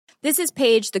This is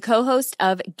Paige, the co-host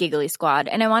of Giggly Squad,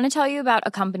 and I want to tell you about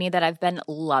a company that I've been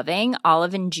loving,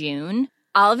 Olive and June.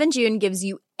 Olive and June gives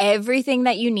you everything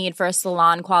that you need for a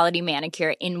salon-quality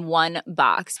manicure in one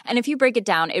box. And if you break it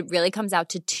down, it really comes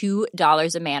out to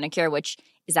 $2 a manicure, which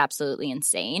is absolutely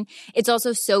insane. It's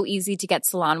also so easy to get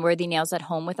salon-worthy nails at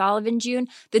home with Olive and June.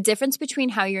 The difference between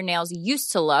how your nails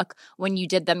used to look when you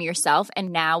did them yourself and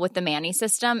now with the Mani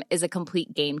system is a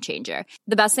complete game changer.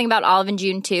 The best thing about Olive and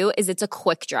June, too, is it's a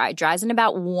quick dry. Dries in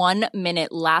about 1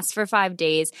 minute, lasts for 5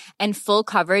 days, and full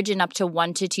coverage in up to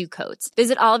 1 to 2 coats.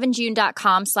 Visit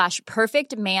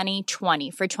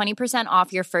oliveandjune.com/perfectmani20 for 20%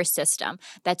 off your first system.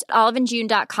 That's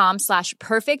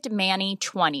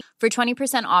oliveandjune.com/perfectmani20 for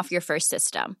 20% off your first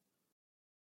system.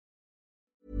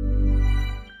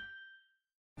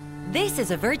 This is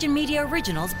a Virgin Media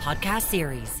Originals podcast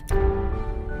series.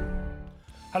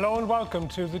 Hello and welcome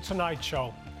to The Tonight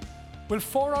Show. Will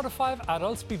 4 out of 5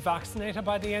 adults be vaccinated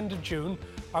by the end of June,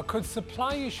 or could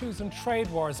supply issues and trade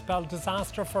wars spell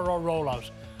disaster for our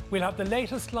rollout? We'll have the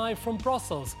latest live from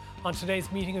Brussels on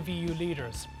today's meeting of EU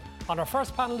leaders. On our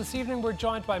first panel this evening, we're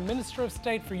joined by Minister of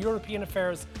State for European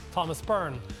Affairs, Thomas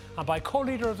Byrne, and by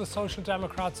co-leader of the Social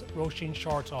Democrats, Roisin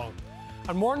Shortall.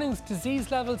 And warnings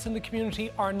disease levels in the community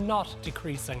are not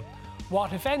decreasing.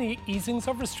 What, if any, easings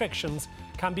of restrictions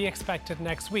can be expected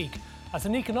next week, as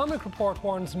an economic report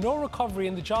warns no recovery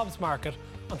in the jobs market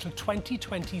until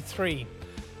 2023.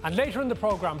 And later in the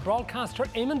programme, broadcaster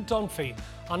Eamon Dunphy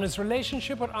on his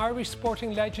relationship with Irish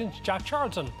sporting legend Jack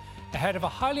Charlton, ahead of a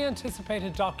highly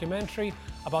anticipated documentary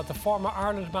about the former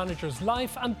Ireland manager's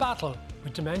life and battle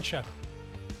with dementia.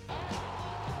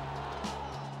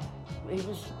 He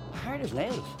was hard as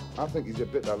nails. I think he's a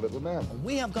bitter little man. When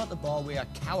we have got the ball, we are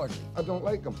cowardly. I don't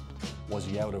like him. Was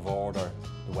he out of order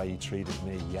the way he treated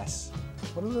me? Yes.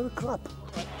 What a little crap.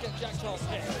 Get Jack Charlton.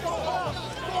 Go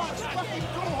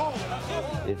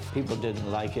home! If people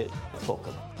didn't like it, fuck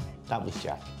them. That was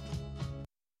Jack.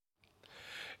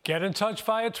 Get in touch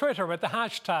via Twitter with the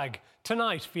hashtag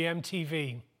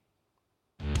 #TonightVMTV.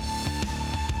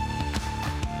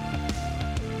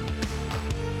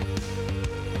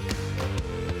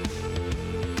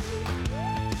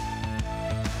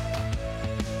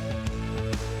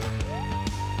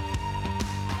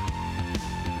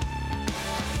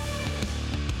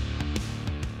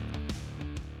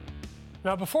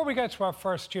 Now, before we get to our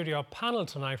first studio panel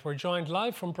tonight, we're joined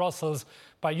live from Brussels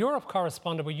by Europe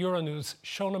correspondent with Euronews,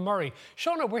 Shona Murray.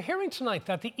 Shona, we're hearing tonight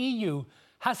that the EU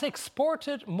has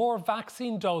exported more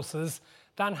vaccine doses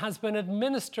than has been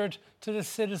administered to the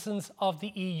citizens of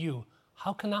the EU.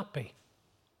 How can that be?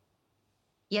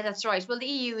 Yeah, that's right. Well, the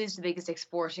EU is the biggest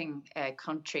exporting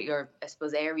country, or I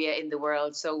suppose area in the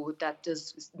world. So that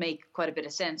does make quite a bit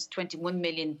of sense. 21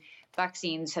 million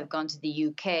vaccines have gone to the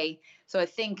UK. So I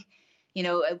think, you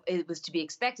know, it was to be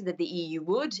expected that the EU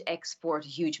would export a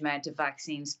huge amount of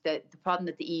vaccines. The problem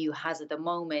that the EU has at the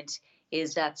moment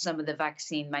is that some of the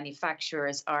vaccine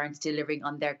manufacturers aren't delivering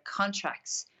on their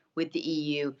contracts with the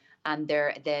EU, and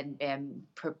they're then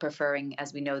preferring,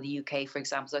 as we know, the UK, for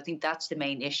example. So I think that's the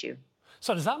main issue.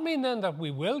 So does that mean then that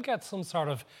we will get some sort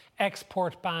of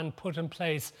export ban put in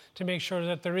place to make sure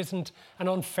that there isn't an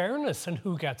unfairness in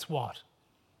who gets what?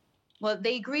 Well,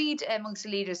 they agreed amongst the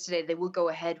leaders today they would go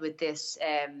ahead with this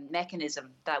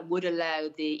mechanism that would allow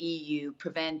the EU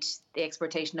prevent the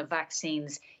exportation of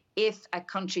vaccines if a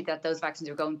country that those vaccines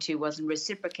were going to wasn't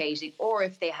reciprocating, or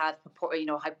if they had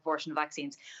high proportion of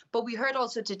vaccines. But we heard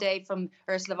also today from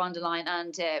Ursula von der Leyen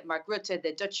and Mark Rutte,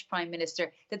 the Dutch Prime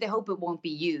Minister, that they hope it won't be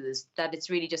used, that it's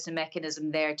really just a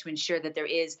mechanism there to ensure that there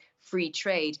is free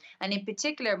trade. And in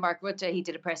particular, Mark Rutte, he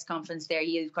did a press conference there.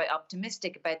 He is quite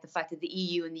optimistic about the fact that the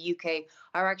EU and the UK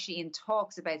are actually in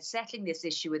talks about settling this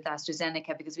issue with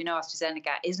AstraZeneca, because we know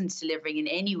AstraZeneca isn't delivering in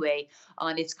any way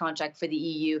on its contract for the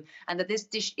EU, and that this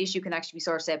issue can actually be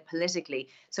sorted out politically.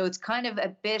 So it's kind of a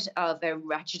bit of a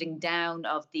ratcheting down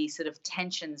of the sort of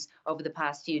tensions over the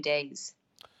past few days.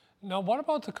 Now, what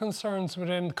about the concerns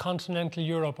within continental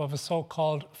Europe of a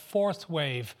so-called fourth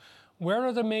wave? Where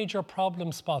are the major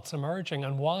problem spots emerging,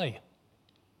 and why?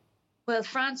 Well,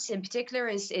 France in particular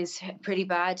is pretty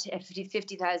bad,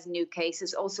 50,000 new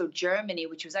cases. Also Germany,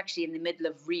 which was actually in the middle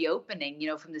of reopening,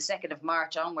 from the 2nd of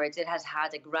March onwards, it has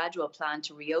had a gradual plan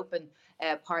to reopen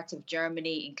parts of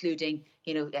Germany, including,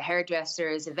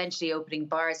 hairdressers, eventually opening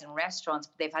bars and restaurants.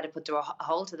 But they've had to put a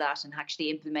halt to that and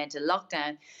actually implement a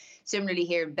lockdown. Similarly,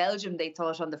 here in Belgium, they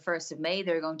thought on the 1st of May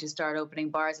they're going to start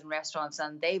opening bars and restaurants,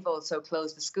 and they've also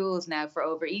closed the schools now for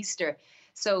over Easter.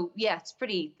 So, yeah, it's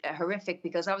pretty horrific,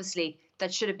 because obviously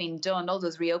that should have been done. All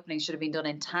those reopenings should have been done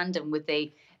in tandem with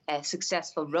a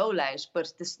successful rollout,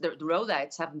 but the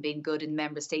rollouts haven't been good in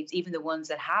member states. Even the ones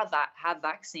that have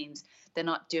vaccines, they're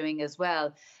not doing as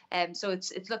well. So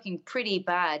it's looking pretty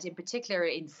bad, in particular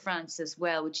in France as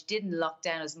well, which didn't lock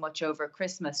down as much over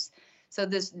Christmas. So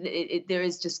there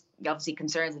is just obviously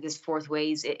concerns that this fourth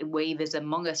wave is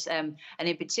among us. And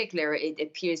in particular, it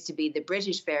appears to be the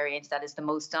British variant that is the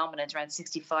most dominant, around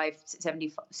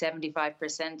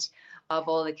 75% of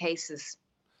all the cases.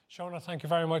 Seona, thank you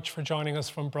very much for joining us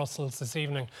from Brussels this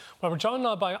evening. Well, we're joined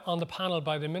now on the panel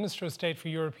by the Minister of State for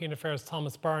European Affairs,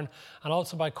 Thomas Byrne, and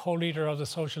also by co-leader of the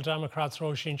Social Democrats,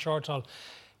 Róisín Shortall.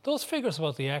 Those figures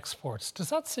about the exports, does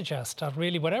that suggest that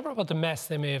really, whatever about the mess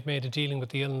they may have made of dealing with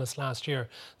the illness last year,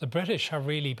 the British have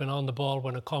really been on the ball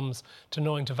when it comes to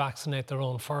knowing to vaccinate their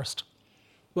own first?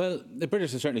 Well, the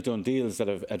British have certainly done deals that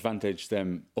have advantaged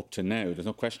them up to now. There's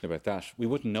no question about that. We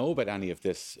wouldn't know about any of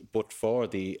this but for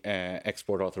the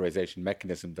export authorisation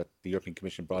mechanism that the European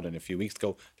Commission brought in a few weeks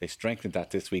ago. They strengthened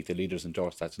that this week. The leaders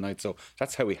endorsed that tonight. So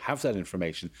that's how we have that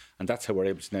information, and that's how we're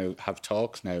able to now have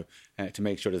talks now to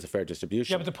make sure there's a fair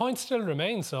distribution. Yeah, but the point still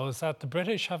remains, though, is that the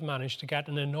British have managed to get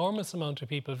an enormous amount of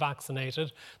people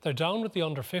vaccinated. They're down with the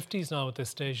under 50s now at this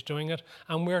stage doing it,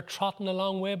 and we're trotting a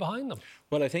long way behind them.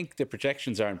 Well, I think the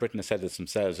projections are, and Britain has said this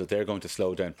themselves, that they're going to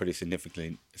slow down pretty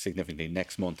significantly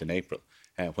next month in April,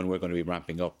 when we're going to be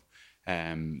ramping up.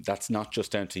 That's not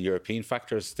just down to European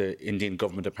factors. The Indian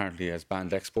government apparently has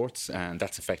banned exports, and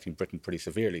that's affecting Britain pretty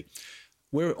severely.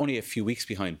 We're only a few weeks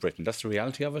behind Britain. That's the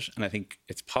reality of it, and I think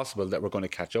it's possible that we're going to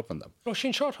catch up on them.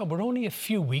 Róisín Shortall, we're only a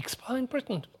few weeks behind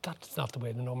Britain. That's not the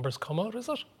way the numbers come out, is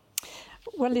it?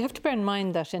 Well, you have to bear in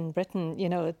mind that in Britain, you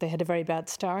know, they had a very bad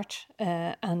start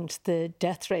and the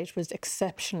death rate was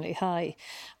exceptionally high.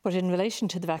 But in relation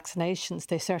to the vaccinations,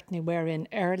 they certainly were in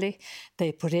early.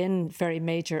 They put in very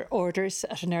major orders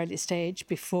at an early stage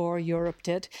before Europe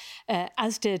did,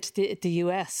 as did the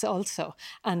US also.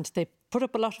 And they put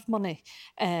up a lot of money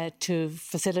to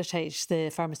facilitate the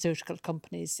pharmaceutical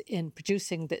companies in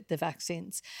producing the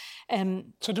vaccines.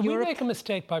 So did we make a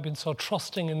mistake by being so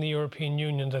trusting in the European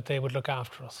Union that they would look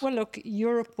after us? Well, look,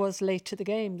 Europe was late to the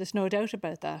game. There's no doubt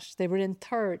about that. They were in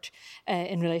third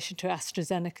in relation to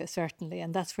AstraZeneca, certainly,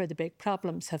 and that's where the big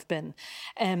problems have been.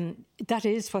 That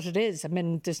is what it is. I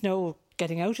mean, there's no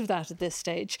getting out of that at this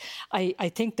stage.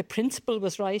 I think the principle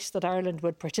was right that Ireland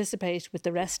would participate with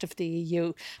the rest of the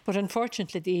EU, but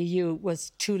unfortunately the EU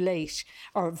was too late,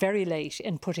 or very late,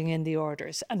 in putting in the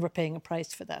orders, and we're paying a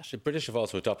price for that. The British have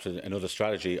also adopted another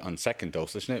strategy on second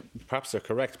doses. Now, perhaps they're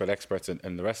correct, but experts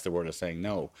and the rest of the world are saying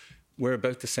no. We're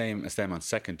about the same as them on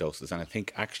second doses, and I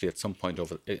think actually at some point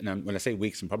when I say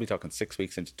weeks, I'm probably talking 6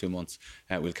 weeks into 2 months,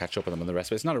 we'll catch up on them on the rest.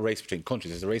 But it's not a race between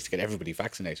countries, it's a race to get everybody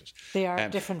vaccinated. They are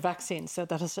different vaccines, so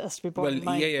that has to be borne in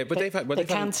mind. Yeah, but they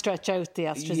can stretch out the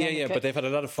AstraZeneca. Yeah, but they've had a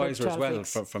lot of Pfizer as well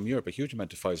from Europe, a huge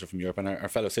amount of Pfizer from Europe, and our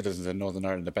fellow citizens in Northern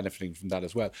Ireland are benefiting from that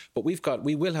as well. But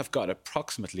we will have got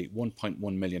approximately 1.1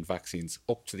 million vaccines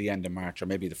up to the end of March, or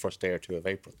maybe the first day or two of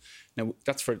April. Now,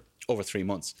 that's for over 3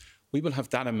 months. We will have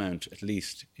that amount at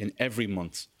least in every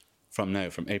month from now,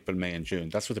 from April, May and June.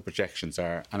 That's what the projections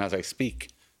are. And as I speak,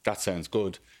 that sounds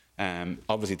good.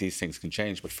 Obviously, these things can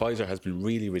change, but Pfizer has been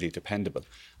really, really dependable.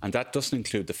 And that doesn't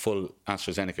include the full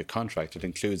AstraZeneca contract. It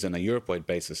includes, on a Europe-wide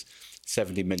basis,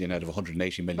 70 million out of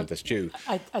 180 million that's due.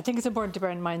 I think it's important to bear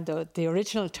in mind, though, the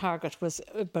original target was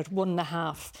about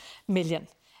 1.5 million.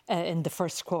 In the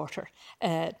first quarter.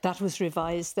 That was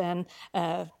revised then.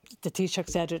 The Taoiseach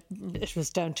said it was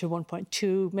down to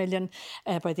 1.2 million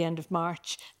by the end of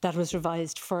March. That was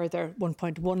revised further,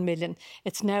 1.1 million.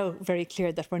 It's now very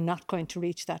clear that we're not going to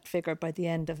reach that figure by the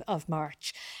end of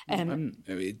March.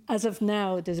 As of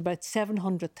now, there's about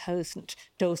 700,000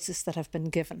 doses that have been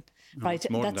given. Right,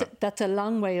 that's a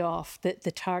long way off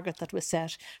the target that was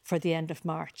set for the end of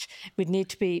March. We'd need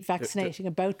to be vaccinating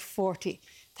about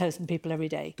 40,000 people every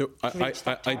day.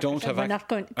 I don't have. We're not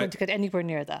going to get anywhere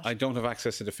near that. I don't have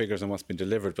access to the figures on what's been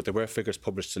delivered, but there were figures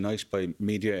published tonight by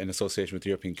media in association with the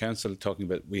European Council talking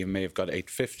about we may have got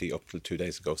 850 up till 2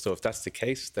 days ago. So if that's the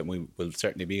case, then we will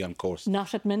certainly be on course.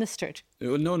 Not administered.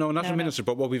 No, not administered.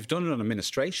 But what we've done on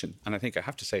administration, and I think I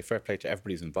have to say fair play to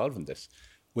everybody who's involved in this.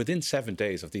 Within 7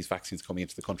 days of these vaccines coming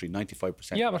into the country,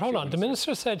 95%. Yeah, but hold on. The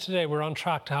Minister said today we're on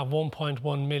track to have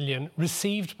 1.1 million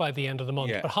received by the end of the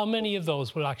month. Yeah. But how many of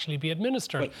those will actually be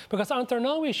administered? Well, because aren't there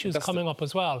now issues coming up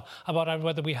as well about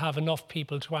whether we have enough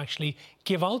people to actually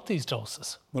give out these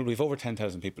doses? Well, we've over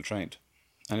 10,000 people trained.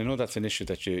 And I know that's an issue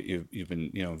that you've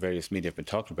been, various media have been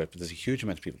talking about, but there's a huge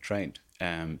amount of people trained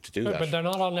to do that. But they're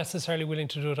not all necessarily willing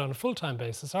to do it on a full-time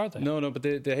basis, are they? No, but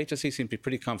the HSE seem to be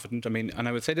pretty confident. I mean, and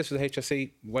I would say this with the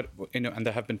HSE, and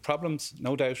there have been problems,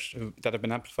 no doubt, that have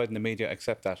been amplified in the media,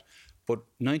 accept that. But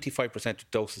 95%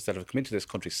 of doses that have come into this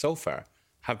country so far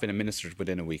have been administered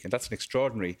within a week, and that's an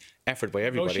extraordinary effort by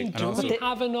everybody. They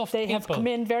have enough They people? have come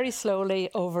in very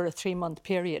slowly over a 3-month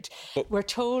period. But we're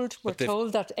told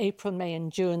that April, May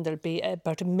and June there'll be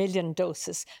about 1 million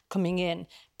doses coming in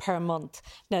per month.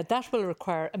 Now, that will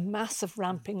require a massive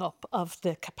ramping up of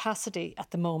the capacity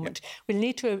at the moment. We'll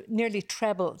need to nearly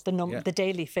treble the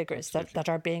daily figures that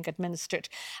are being administered.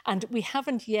 And we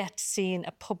haven't yet seen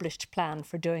a published plan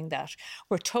for doing that.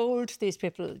 We're told these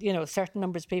people, certain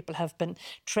numbers of people have been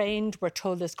trained. We're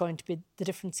told there's going to be the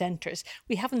different centres.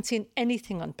 We haven't seen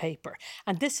anything on paper.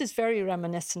 And this is very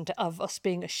reminiscent of us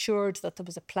being assured that there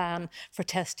was a plan for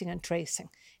testing and tracing.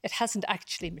 It hasn't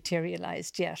actually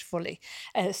materialised yet fully.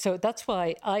 So that's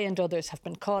why I and others have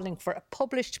been calling for a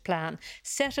published plan,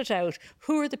 set it out,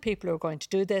 who are the people who are going to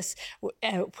do this,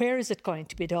 where is it going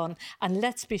to be done, and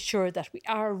let's be sure that we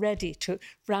are ready to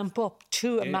ramp up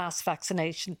to a mass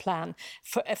vaccination plan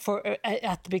for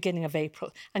at the beginning of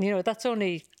April. And, that's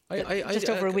only just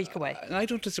over a week away. I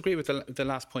don't disagree with the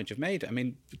last point you've made. I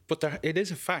mean, but it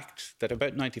is a fact that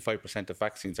about 95% of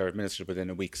vaccines are administered within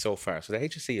a week so far. So the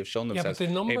HSE have shown themselves. Yeah, but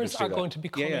the numbers are going to be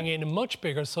coming in much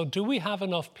bigger. So do we have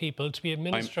enough people to be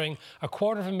administering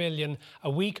 250,000 a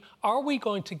week? Are we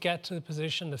going to get to the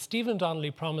position that Stephen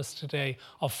Donnelly promised today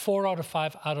of 4 out of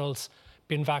 5 adults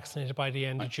been vaccinated by the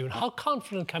end of June? How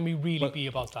confident can we really be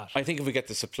about that? I think if we get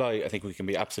the supply, I think we can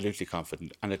be absolutely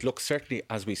confident. And it looks, certainly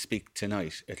as we speak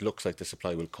tonight, it looks like the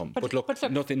supply will come. But look,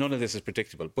 none of this is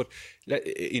predictable. But,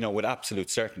 with absolute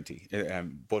certainty.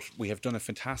 But we have done a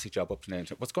fantastic job up to now.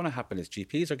 What's going to happen is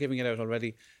GPs are giving it out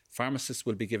already. Pharmacists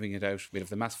will be giving it out. We have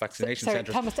the mass vaccination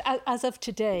centres. Thomas, as of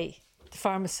today, the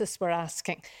pharmacists were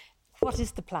asking, what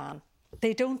is the plan?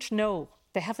 They don't know.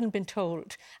 They haven't been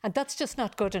told. And that's just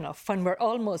not good enough when we're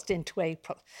almost into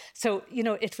April. So,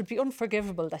 it would be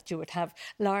unforgivable that you would have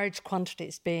large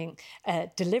quantities being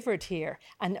delivered here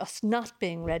and us not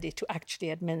being ready to actually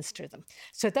administer them.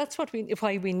 So that's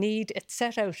why we need it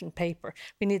set out in paper.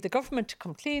 We need the government to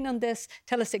come clean on this,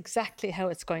 tell us exactly how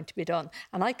it's going to be done.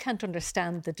 And I can't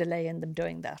understand the delay in them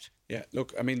doing that. Yeah,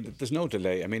 look, I mean, there's no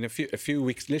delay. I mean, a few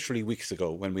weeks, literally weeks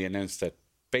ago, when we announced that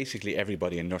basically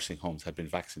everybody in nursing homes had been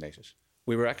vaccinated,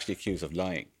 we were actually accused of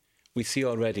lying. We see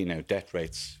already now death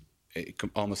rates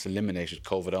almost eliminated,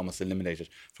 COVID almost eliminated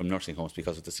from nursing homes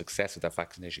because of the success of that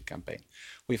vaccination campaign.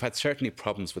 We've had certainly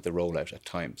problems with the rollout at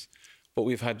times, but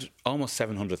we've had almost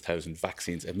 700,000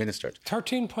 vaccines administered.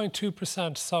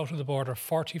 13.2% south of the border,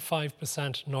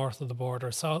 45% north of the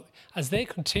border. So as they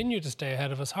continue to stay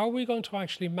ahead of us, how are we going to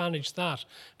actually manage that,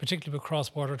 particularly with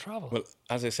cross-border travel? Well,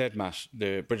 as I said, Matt,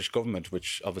 the British government,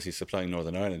 which obviously is supplying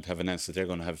Northern Ireland, have announced that they're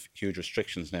going to have huge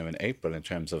restrictions now in April in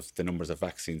terms of the numbers of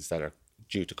vaccines that are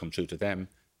due to come through to them.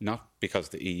 Not because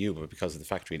of the EU, but because of the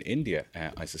factory in India,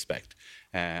 I suspect.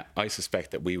 I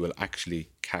suspect that we will actually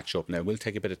catch up. Now, it will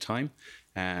take a bit of time,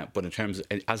 but in terms of,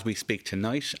 as we speak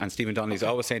tonight, and Stephen Donnelly's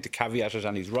always saying to caveat it,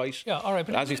 and he's right. Yeah, all right.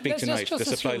 But as we speak tonight, the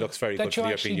supply looks very good for the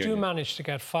European Union. That you actually do manage to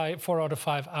get 4 out of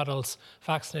 5 adults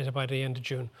vaccinated by the end of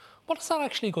June. What is that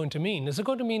actually going to mean? Is it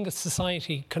going to mean that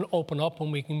society can open up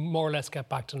and we can more or less get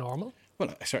back to normal?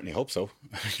 Well, I certainly hope so.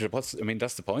 I mean,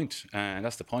 that's the point.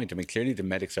 That's the point. I mean, clearly the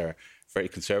medics are very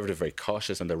conservative, very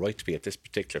cautious, and they're right to be at this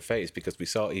particular phase, because we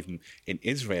saw even in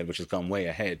Israel, which has gone way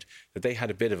ahead, that they had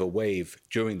a bit of a wave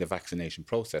during the vaccination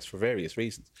process for various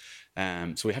reasons.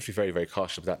 So we have to be very, very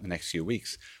cautious of that in the next few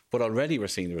weeks. But already we're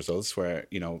seeing the results where,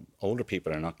 older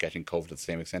people are not getting COVID to the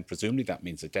same extent. Presumably that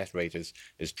means the death rate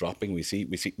is dropping.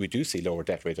 We do see lower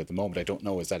death rate at the moment. I don't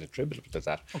know, is that attributable to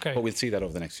that? Okay. But we'll see that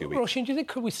over the next few weeks. Roisin, do you think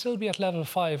could we still be at level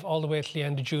 5 all the way to the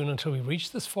end of June until we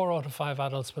reach this 4 out of 5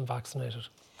 adults been vaccinated?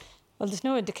 Well, there's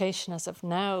no indication as of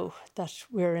now that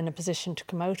we're in a position to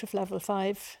come out of level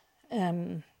 5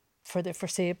 for the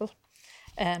foreseeable.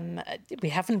 We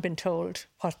haven't been told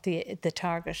what the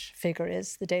target figure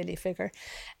is, the daily figure.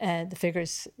 The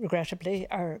figures, regrettably,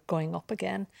 are going up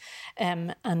again.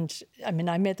 And I mean,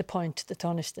 I made the point to the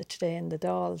Taoiseach today in the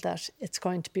Dáil that it's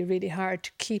going to be really hard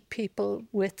to keep people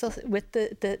with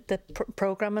the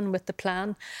programme and with the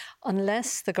plan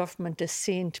unless the government is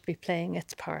seen to be playing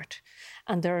its part.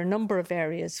 And there are a number of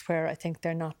areas where I think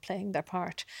they're not playing their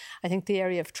part. I think the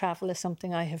area of travel is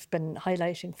something I have been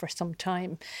highlighting for some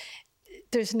time.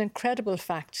 there's an incredible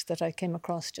fact that I came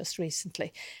across just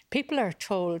recently. People are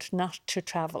told not to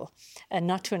travel and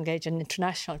not to engage in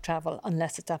international travel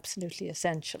unless it's absolutely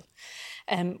essential.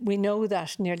 We know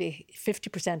that nearly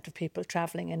 50% of people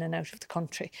travelling in and out of the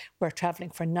country were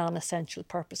travelling for non-essential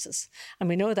purposes. And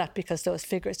we know that because those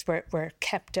figures were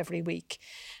kept every week.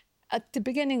 At the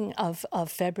beginning of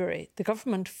February, the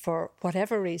government, for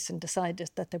whatever reason,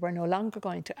 decided that they were no longer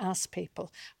going to ask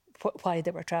people why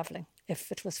they were travelling,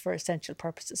 if it was for essential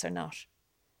purposes or not.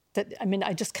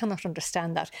 I just cannot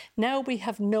understand that. Now we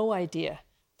have no idea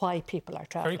why people are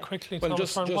travelling. Very quickly,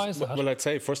 why is that? Well, I'd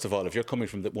say, first of all, if you're coming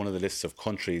from one of the lists of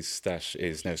countries that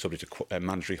is now subject to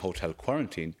mandatory hotel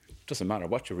quarantine, it doesn't matter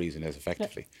what your reason is,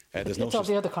 effectively. It's all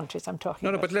the other countries I'm talking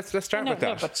about. No, but let's start with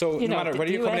that. So no matter whether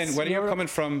you're coming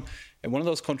from one of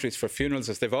those countries for funerals,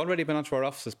 as they've already been onto our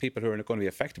offices, people who are going to be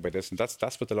affected by this, and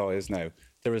that's what the law is now.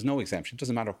 There is no exemption. It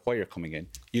doesn't matter why you're coming in.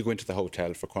 You go into the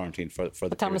hotel for quarantine for the period of time.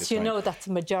 But Thomas, you know that's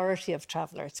the majority of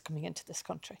travellers coming into this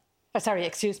country. It's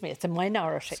a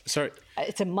minority.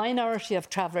 It's a minority of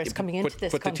travellers coming into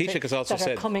this country that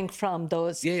are coming from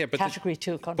those Category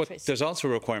 2 countries. But there's also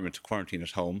a requirement to quarantine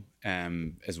at home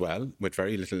as well, with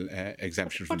very little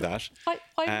exemption from that.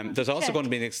 There's also going to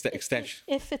be an extension.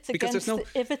 If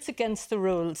it's against the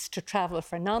rules to travel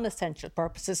for non-essential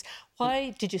purposes,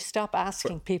 why did you stop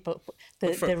asking people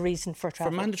the reason for travel?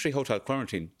 For mandatory hotel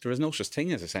quarantine, there is no such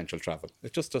thing as essential travel.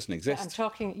 It just doesn't exist. I'm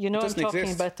talking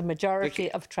about the majority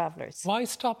of travellers. Why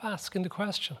stop asking the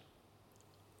question?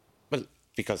 Well,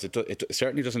 because it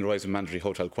certainly doesn't arise in mandatory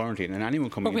hotel quarantine, and anyone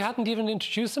coming. But we hadn't even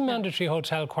introduced a mandatory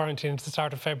hotel quarantine at the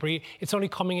start of February. It's only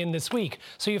coming in this week,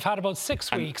 so you've had about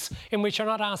 6 weeks in which you're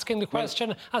not asking the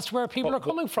question as to where people are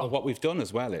coming from. What we've done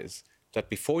as well is that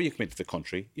before you come into the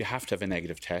country, you have to have a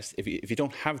negative test. If you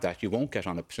don't have that, you won't get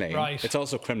on a plane. Right. It's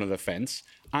also a criminal offence,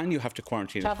 and you have to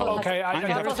quarantine at home. Okay,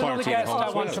 that's another guest I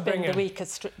want to bring in. The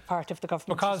weakest part of the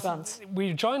government's response. Because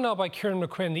we're joined now by Kieran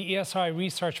McQuinn, the ESRI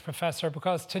research professor,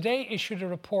 because today issued a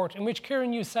report in which,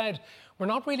 Kieran, you said we're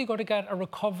not really going to get a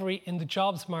recovery in the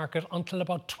jobs market until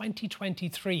about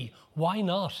 2023. Why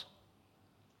not?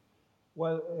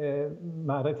 Well,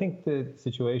 Matt, I think the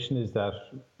situation is that,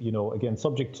 again,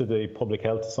 subject to the public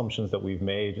health assumptions that we've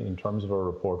made in terms of our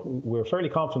report, we're fairly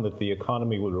confident that the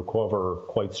economy will recover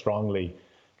quite strongly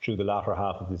through the latter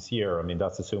half of this year. I mean,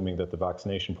 that's assuming that the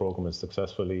vaccination program is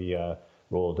successfully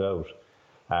rolled out.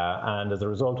 And as a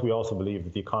result, we also believe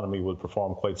that the economy will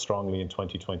perform quite strongly in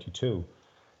 2022.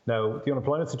 Now, the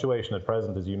unemployment situation at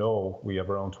present, as you know, we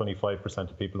have around 25%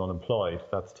 of people unemployed.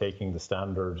 That's taking the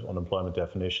standard unemployment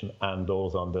definition and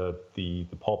those on the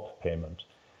PUP payment.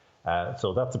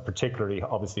 So that's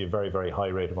obviously a very, very high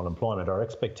rate of unemployment. Our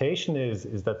expectation is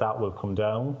that will come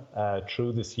down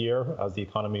through this year as the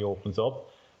economy opens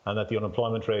up, and that the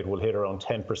unemployment rate will hit around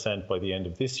 10% by the end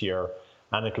of this year,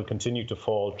 and it will continue to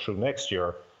fall through next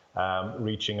year,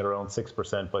 reaching around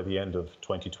 6% by the end of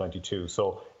 2022.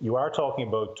 So you are talking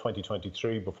about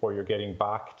 2023 before you're getting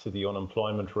back to the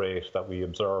unemployment rate that we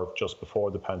observed just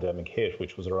before the pandemic hit,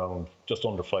 which was around just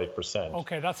under 5%.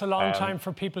 OK, that's a long time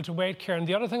for people to wait, Kieran.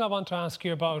 The other thing I want to ask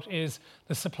you about is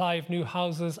the supply of new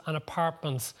houses and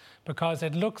apartments, because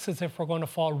it looks as if we're going to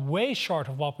fall way short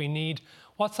of what we need.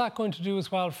 What's that going to do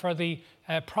as well for the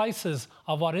prices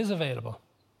of what is available?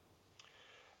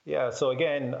 Yeah, so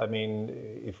again, I mean,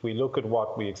 if we look at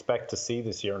what we expect to see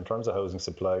this year in terms of housing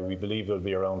supply, we believe there'll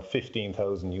be around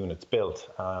 15,000 units built,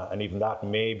 and even that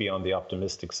may be on the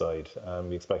optimistic side.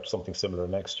 We expect something similar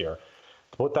next year.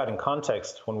 To put that in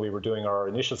context, when we were doing our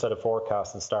initial set of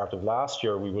forecasts at the start of last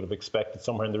year, we would have expected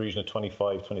somewhere in the region of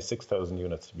 26,000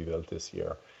 units to be built this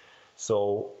year.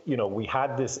 So, we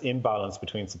had this imbalance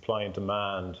between supply and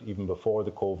demand even before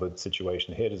the COVID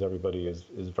situation hit, as everybody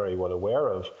is very well aware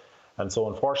of. And so,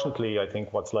 unfortunately, I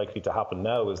think what's likely to happen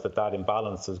now is that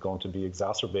imbalance is going to be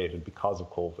exacerbated because of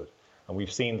COVID. And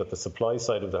we've seen that the supply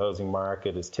side of the housing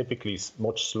market is typically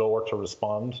much slower to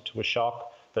respond to a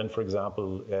shock than, for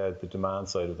example, the demand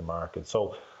side of the market.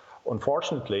 So,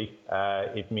 unfortunately,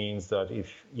 it means that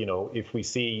if we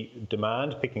see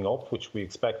demand picking up, which we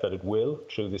expect that it will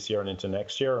through this year and into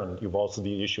next year, and you've also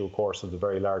the issue, of course, of the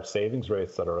very large savings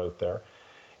rates that are out there.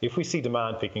 If we see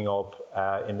demand picking up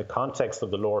in the context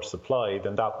of the lower supply,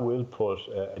 then that will put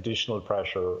additional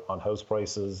pressure on house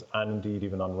prices and indeed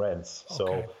even on rents. Okay.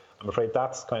 So I'm afraid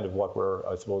that's kind of what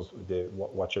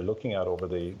what you're looking at over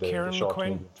the short to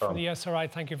medium term. From the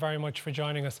ESRI, thank you very much for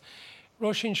joining us.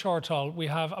 Roisin Shortall, we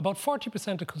have about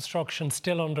 40% of construction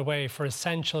still underway for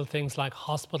essential things like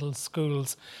hospitals,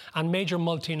 schools, and major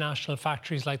multinational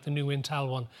factories like the new Intel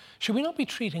one. Should we not be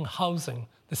treating housing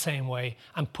the same way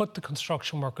and put the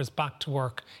construction workers back to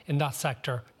work in that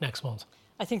sector next month?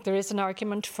 I think there is an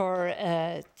argument for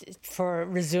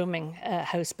resuming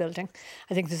house building.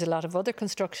 I think there's a lot of other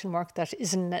construction work that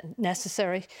isn't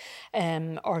necessary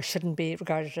or shouldn't be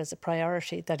regarded as a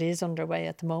priority that is underway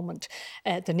at the moment.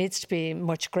 There needs to be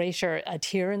much greater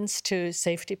adherence to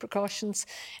safety precautions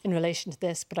in relation to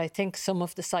this, but I think some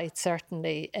of the sites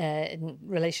certainly in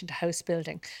relation to house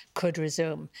building could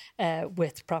resume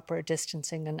with proper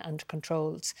distancing and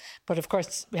controls. But of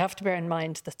course, we have to bear in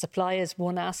mind that supply is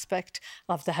one aspect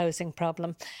of the housing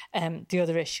problem. The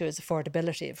other issue is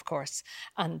affordability, of course.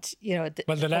 And, you know...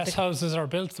 the less houses are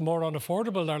built, the more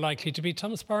unaffordable they're likely to be.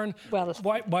 Thomas Byrne,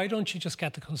 why don't you just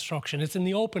get the construction? It's in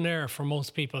the open air for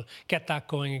most people. Get that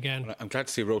going again. Well, I'm glad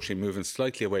to see Roisin moving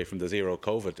slightly away from the zero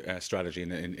COVID strategy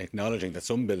and acknowledging that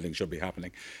some building should be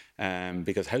happening.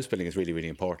 Because house building is really, really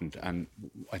important. And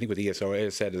I think what the ESRA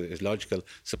has said is logical.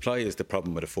 Supply is the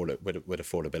problem with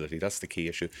affordability. That's the key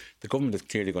issue. The government is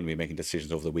clearly going to be making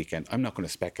decisions over the weekend. I'm not going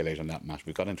to speculate on that, Matt.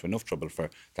 We've got into enough trouble for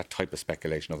that type of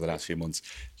speculation over the last few months.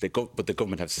 But the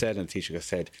government have said, and Taoiseach has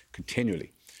said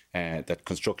continually, that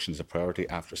construction is a priority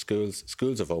after schools.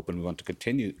 Schools have opened. We want to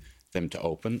continue them to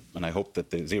open, and I hope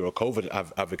that the zero COVID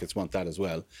advocates want that as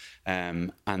well,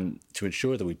 and to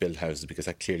ensure that we build houses, because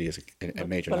that clearly is a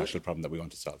major national problem that we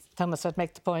want to solve. Thomas, I'd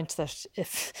make the point that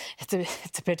if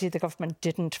it's a pity the government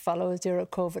didn't follow a zero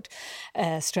COVID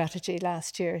strategy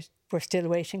last year. We're still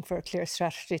waiting for a clear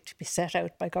strategy to be set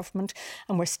out by government,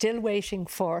 and we're still waiting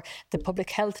for the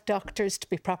public health doctors to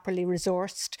be properly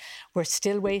resourced. We're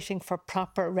still waiting for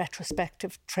proper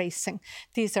retrospective tracing.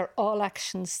 These are all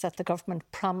actions that the government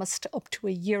promised up to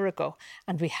a year ago,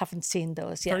 and we haven't seen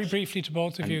those yet. Very briefly to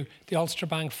both of you, the Ulster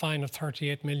Bank fine of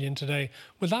 38 million today.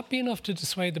 Will that be enough to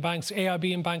dissuade the banks?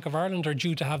 AIB and Bank of Ireland are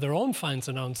due to have their own fines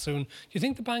announced soon. Do you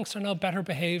think the banks are now better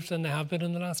behaved than they have been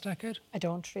in the last decade? I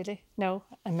don't really, no.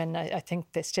 I mean, I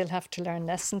think they still have to learn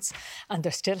lessons, and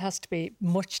there still has to be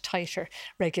much tighter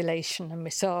regulation. And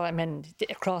we saw, I mean,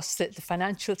 across the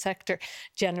financial sector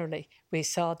generally, we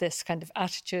saw this kind of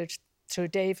attitude through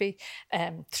Davy,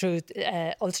 through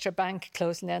Ulster Bank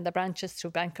closing down the branches,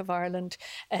 through Bank of Ireland,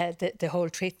 the whole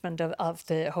treatment of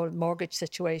the whole mortgage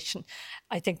situation.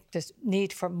 I think there's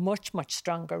need for much, much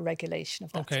stronger regulation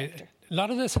of that sector. A lot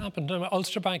of this happened.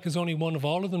 Ulster Bank is only one of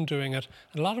all of them doing it.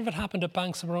 A lot of it happened at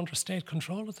banks that were under state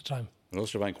control at the time. Well,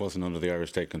 Ulster Bank wasn't under the Irish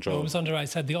state control. No, it was under, I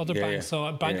said, the other banks.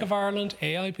 So Bank of Ireland,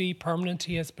 AIB, Permanent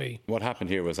TSB. What happened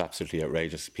here was absolutely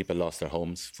outrageous. People lost their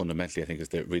homes. Fundamentally, I think is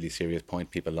the really serious point.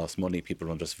 People lost money. People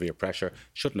were under severe pressure.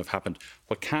 Shouldn't have happened.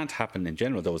 What can't happen in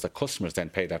general, though, is that customers then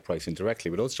pay that price indirectly.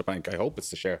 With Ulster Bank, I hope it's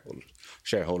the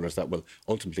shareholders that will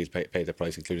ultimately pay the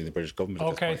price, including the British government.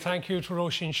 OK, thank you to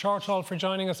Roisin Shortall for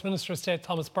joining us. Minister of State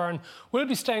Thomas Byrne will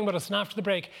be staying with us, and after the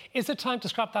break, is it time to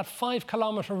scrap that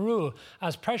 5-kilometre rule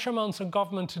as pressure mounts on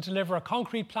government to deliver a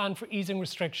concrete plan for easing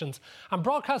restrictions? And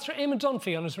broadcaster Eamon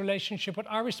Dunphy on his relationship with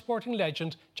Irish sporting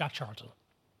legend Jack Charlton.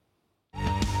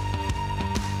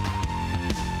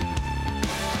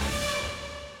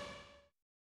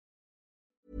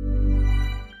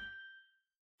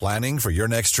 Planning for your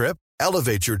next trip?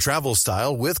 Elevate your travel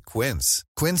style with Quince.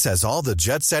 Quince has all the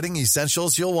jet-setting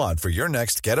essentials you'll want for your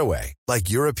next getaway,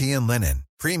 like European linen,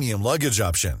 premium luggage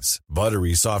options,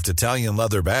 buttery soft Italian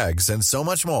leather bags, and so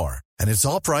much more. And it's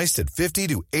all priced at 50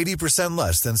 to 80%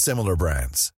 less than similar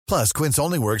brands. Plus, Quince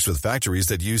only works with factories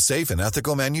that use safe and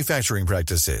ethical manufacturing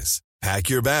practices.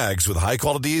 Pack your bags with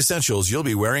high-quality essentials you'll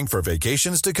be wearing for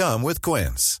vacations to come with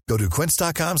Quince. Go to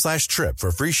quince.com/trip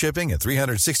for free shipping and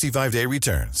 365-day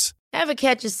returns. Ever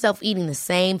catch yourself eating the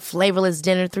same flavorless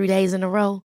dinner 3 days in a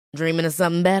row? Dreaming of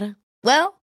something better?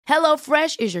 Well,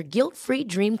 HelloFresh is your guilt-free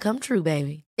dream come true,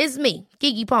 baby. It's me,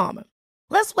 Keke Palmer.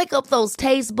 Let's wake up those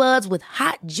taste buds with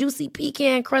hot, juicy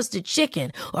pecan-crusted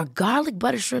chicken or garlic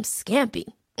butter shrimp scampi.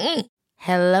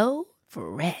 Hello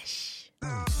Fresh.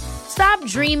 Stop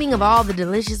dreaming of all the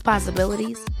delicious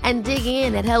possibilities and dig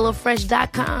in at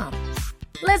HelloFresh.com.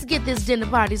 Let's get this dinner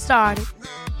party started.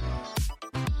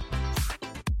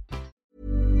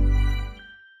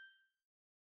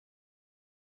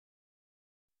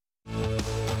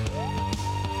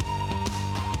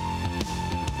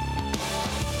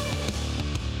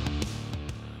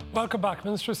 Welcome back.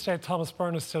 Minister of State Thomas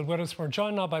Byrne is still with us. We're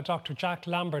joined now by Dr. Jack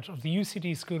Lambert of the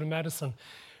UCD School of Medicine.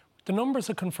 The numbers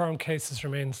of confirmed cases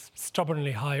remain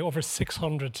stubbornly high, over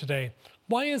 600 today.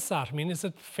 Why is that? I mean, is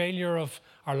it failure of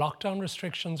our lockdown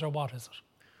restrictions, or what is it?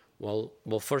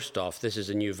 Well, first off, this is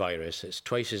a new virus. It's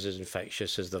twice as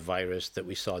infectious as the virus that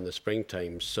we saw in the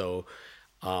springtime. So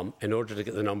in order to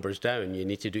get the numbers down, you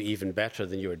need to do even better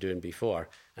than you were doing before.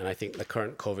 And I think the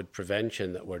current COVID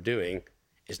prevention that we're doing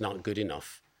is not good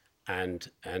enough. And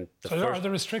are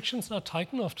the restrictions not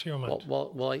tight enough to your mind?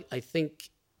 Well, I think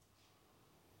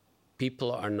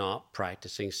people are not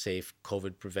practicing safe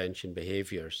COVID prevention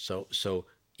behaviours. So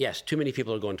yes, too many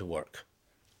people are going to work.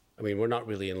 I mean, we're not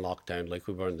really in lockdown like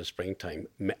we were in the springtime.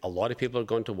 A lot of people are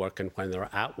going to work, and when they're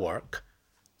at work,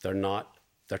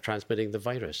 they're transmitting the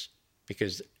virus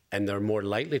and they're more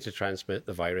likely to transmit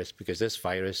the virus because this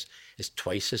virus is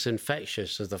twice as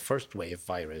infectious as the first wave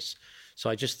virus. So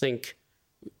I just think,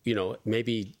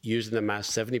 maybe using the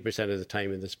mask 70% of the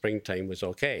time in the springtime was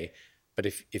okay. But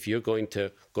if you're going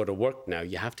to go to work now,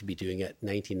 you have to be doing it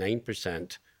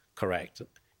 99% correct,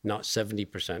 not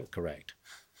 70% correct.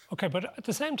 Okay, but at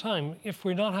the same time, if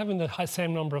we're not having the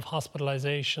same number of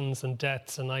hospitalizations and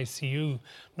deaths and ICU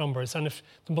numbers, and if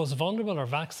the most vulnerable are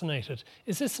vaccinated,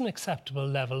 is this an acceptable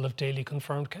level of daily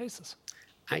confirmed cases?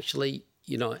 Actually,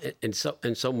 in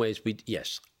some ways,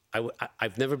 yes.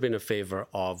 I've never been in favour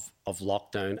of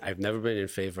lockdown. I've never been in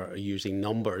favour of using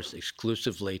numbers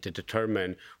exclusively to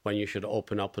determine when you should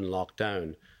open up and lock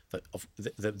down.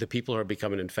 The people who are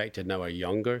becoming infected now are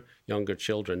younger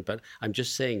children. But I'm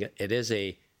just saying it is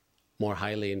a more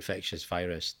highly infectious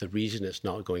virus. The reason it's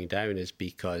not going down is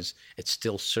because it's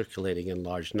still circulating in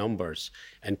large numbers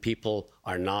and people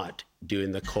are not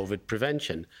doing the COVID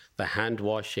prevention. The hand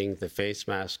washing, the face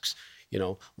masks,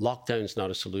 lockdown's not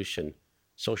a solution.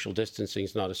 Social distancing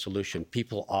is not a solution.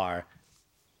 People are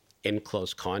in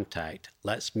close contact.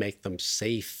 Let's make them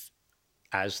safe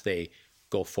as they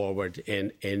go forward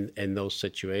in those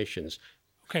situations.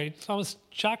 Okay, Thomas,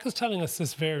 Jack is telling us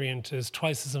this variant is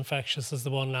twice as infectious as the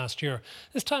one last year.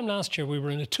 This time last year, we were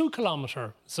in a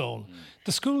 2-kilometre zone.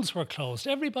 The schools were closed.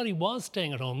 Everybody was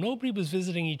staying at home. Nobody was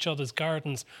visiting each other's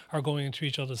gardens or going into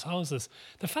each other's houses.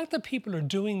 The fact that people are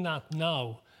doing that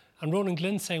now, and Ronan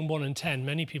Glynn saying 1 in 10,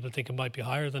 many people think it might be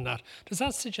higher than that. Does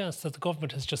that suggest that the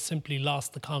government has just simply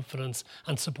lost the confidence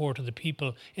and support of the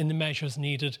people in the measures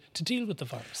needed to deal with the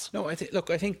virus? No, I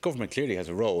think government clearly has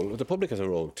a role. The public has a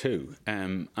role too.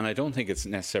 And I don't think it's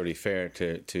necessarily fair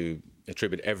to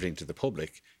attribute everything to the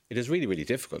public. It is really, really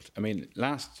difficult. I mean,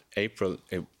 last April,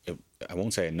 I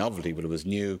won't say a novelty, but it was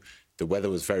new. The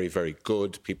weather was very, very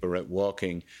good. People were out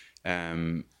walking.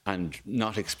 And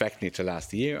not expecting it to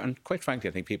last a year. And quite frankly,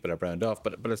 I think people are browned off.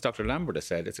 But as Dr. Lambert has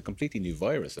said, it's a completely new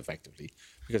virus, effectively,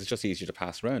 because it's just easier to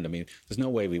pass around. I mean, there's no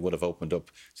way we would have opened up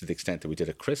to the extent that we did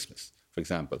at Christmas, for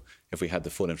example, if we had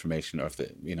the full information, or if the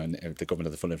government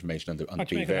had the full information on the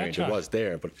B variant. It was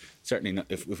there, but certainly not,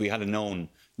 if we had known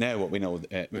now what we know,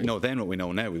 then what we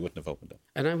know now, we wouldn't have opened up.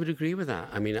 And I would agree with that.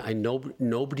 I mean,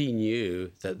 nobody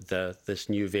knew that this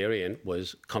new variant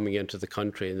was coming into the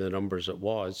country in the numbers it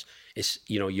was.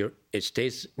 It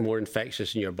stays more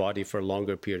infectious in your body for a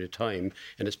longer period of time,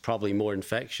 and it's probably more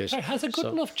infectious. Has a good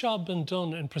enough job been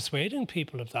done in persuading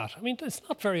people of that? I mean, it's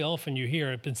not very often you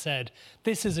hear it been said,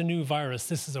 this is a new virus,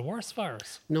 this is a worse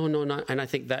virus. No, not. And I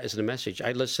think that is the message.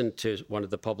 I listened to one of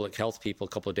the public health people a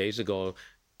couple of days ago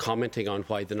commenting on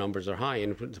why the numbers are high.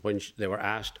 And when they were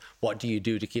asked, what do you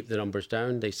do to keep the numbers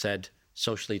down? They said,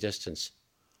 socially distance.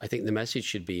 I think the message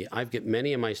should be, I've got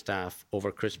many of my staff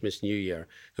over Christmas, New Year,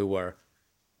 who were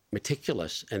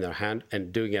meticulous in their hand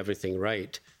and doing everything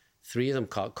right. 3 of them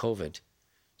caught COVID.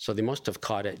 So they must have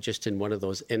caught it just in one of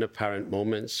those inapparent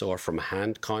moments or from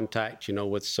hand contact,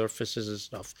 with surfaces and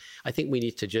stuff. I think we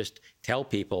need to just tell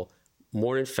people,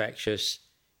 more infectious,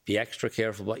 be extra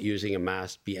careful about using a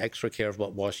mask, be extra careful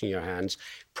about washing your hands,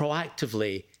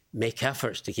 proactively make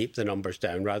efforts to keep the numbers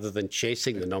down rather than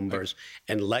chasing the numbers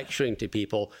and lecturing to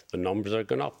people, the numbers are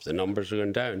going up, the numbers are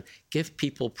going down. Give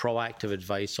people proactive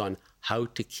advice on how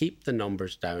to keep the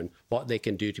numbers down, what they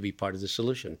can do to be part of the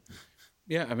solution.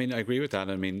 Yeah, I mean, I agree with that.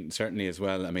 I mean, certainly as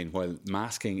well, I mean, while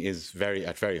masking is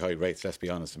at very high rates, let's be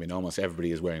honest, I mean, almost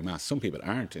everybody is wearing masks. Some people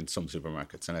aren't in some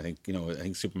supermarkets. And I think,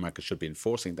 supermarkets should be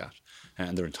enforcing that.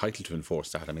 And they're entitled to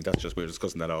enforce that. I mean, we were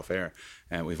discussing that off air.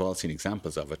 And we've all seen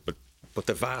examples of it. But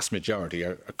the vast majority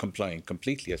are complying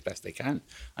completely as best they can.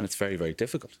 And it's very, very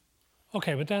difficult.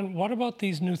 OK, but then what about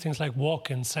these new things like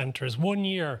walk-in centres? 1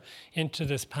 year into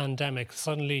this pandemic,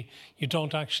 suddenly you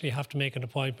don't actually have to make an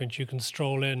appointment. You can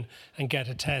stroll in and get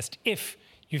a test if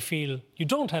you feel you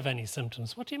don't have any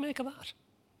symptoms. What do you make of that?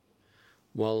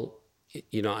 Well,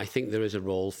 I think there is a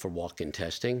role for walk-in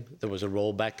testing. There was a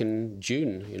role back in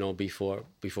June, before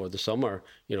the summer,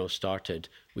 started.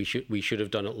 We should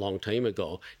have done it a long time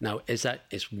ago. Now, is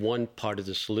one part of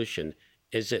the solution?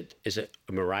 Is it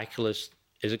a miraculous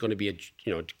Is it going to be a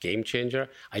game changer?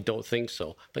 I don't think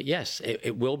so. But yes,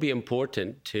 it will be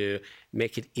important to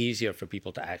make it easier for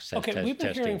people to access testing. We've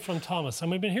been hearing from Thomas,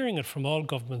 and we've been hearing it from all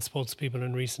government spokespeople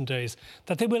in recent days,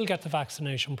 that they will get the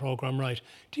vaccination programme right.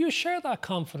 Do you share that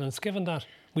confidence, given that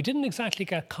we didn't exactly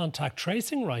get contact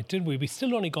tracing right, did we? We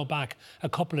still only go back a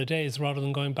couple of days rather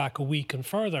than going back a week and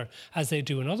further, as they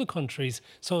do in other countries,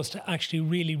 so as to actually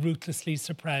really ruthlessly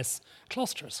suppress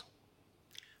clusters.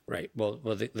 Right. Well,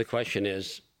 the question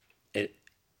is,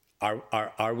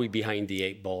 are we behind the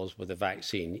 8 balls with the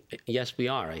vaccine? Yes, we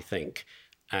are, I think.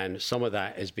 And some of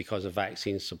that is because of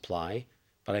vaccine supply.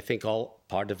 But I think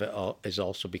part of it is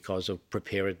also because of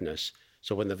preparedness.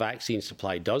 So when the vaccine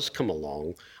supply does come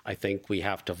along, I think we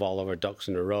have to have all of our ducks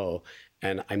in a row.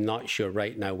 And I'm not sure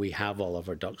right now we have all of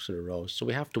our ducks in a row. So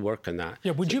we have to work on that.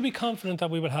 Yeah, would you be confident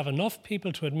that we will have enough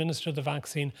people to administer the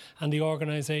vaccine and the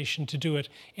organisation to do it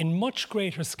in much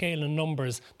greater scale and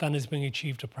numbers than is being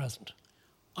achieved at present?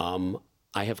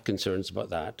 I have concerns about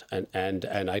that. And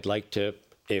I'd like to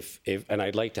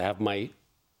I'd like to have my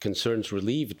concerns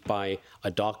relieved by a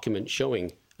document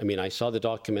showing. I mean, I saw the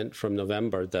document from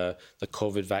November, the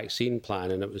COVID vaccine plan,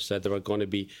 and it was said they're going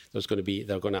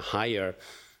to hire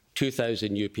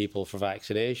 2,000 new people for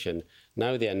vaccination.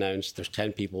 Now they announced there's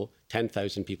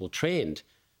 10,000 people trained.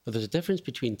 But there's a difference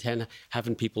between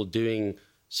having people doing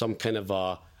some kind of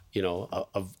a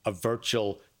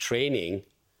virtual training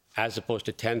as opposed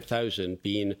to 10,000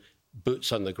 being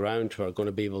boots on the ground who are going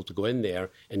to be able to go in there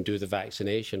and do the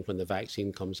vaccination when the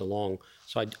vaccine comes along.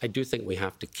 So I do think we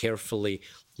have to carefully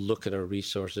look at our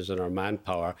resources and our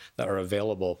manpower that are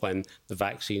available when the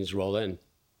vaccines roll in.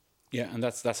 Yeah, and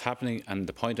that's happening. And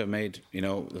the point I've made,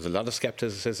 there's a lot of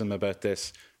scepticism about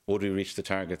this. Would we reach the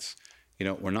targets?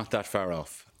 We're not that far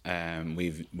off.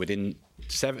 We've within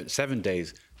seven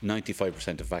days,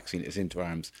 95% of vaccine is into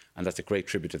arms, and that's a great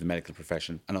tribute to the medical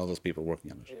profession and all those people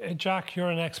working on it. Jack, you're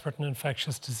an expert in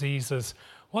infectious diseases.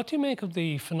 What do you make of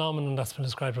the phenomenon that's been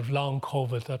described of long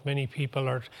COVID, that many people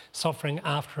are suffering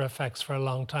after effects for a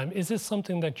long time? Is this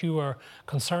something that you are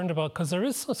concerned about? Because there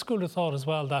is a school of thought as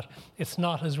well that it's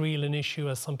not as real an issue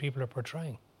as some people are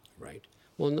portraying. Right.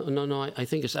 Well, no, I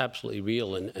think it's absolutely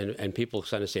real, and people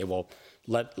kind of say, well,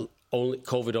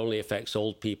 COVID only affects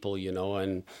old people,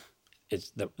 and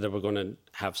it's that we're going to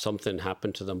have something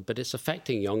happen to them, but it's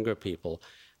affecting younger people.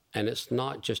 And it's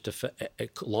not just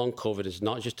long COVID is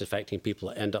not just affecting people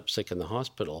that end up sick in the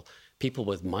hospital. People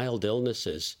with mild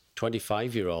illnesses,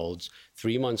 25-year-olds,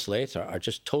 3 months later are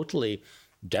just totally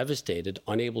devastated,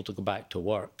 unable to go back to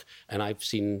work. And I've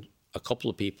seen a couple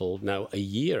of people now a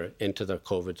year into their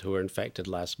COVID who were infected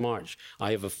last March.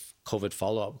 I have a COVID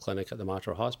follow-up clinic at the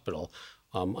Mater Hospital.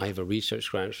 I have a research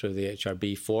grant through the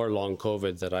HRB for long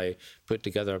COVID that I put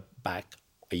together back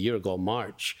a year ago,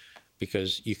 March,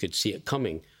 because you could see it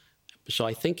coming. So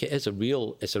I think it's a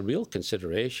real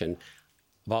consideration.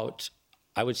 About,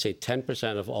 I would say,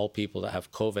 10% of all people that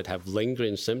have COVID have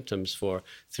lingering symptoms for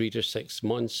 3 to 6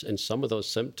 months, and some of those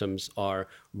symptoms are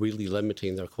really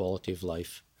limiting their quality of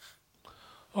life.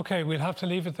 OK, we'll have to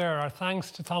leave it there. Our thanks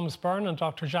to Thomas Byrne and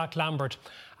Dr. Jack Lambert.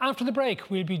 After the break,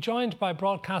 we'll be joined by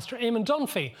broadcaster Eamon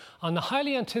Dunphy on the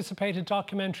highly anticipated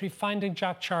documentary Finding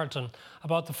Jack Charlton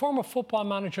about the former football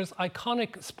manager's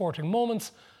iconic sporting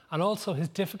moments and also his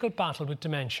difficult battle with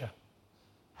dementia.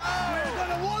 We're going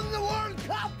to win the World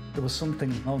Cup! There was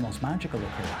something almost magical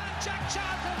occurring. Jack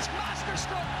Charlton's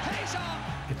masterstroke pays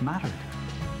off! It mattered.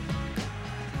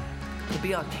 To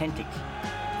be authentic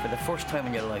for the first time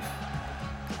in your life,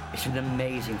 it's an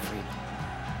amazing freedom.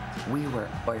 We were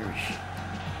Irish.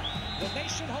 The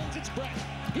nation holds its breath.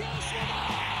 Yes!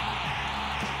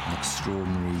 An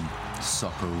extraordinary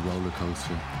soccer roller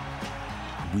coaster.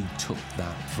 We took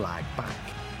that flag back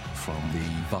from the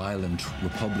violent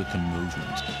Republican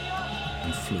movement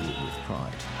and flew it with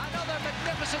pride. Another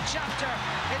magnificent chapter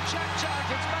in Jack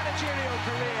Charlton's managerial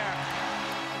career.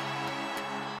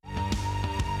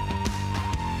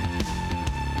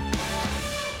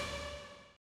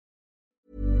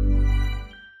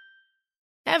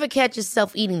 Ever catch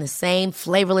yourself eating the same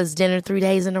flavorless dinner 3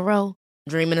 days in a row?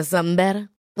 Dreaming of something better?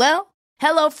 Well,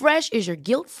 HelloFresh is your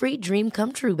guilt-free dream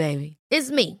come true, baby.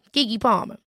 It's me, Keke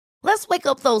Palmer. Let's wake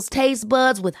up those taste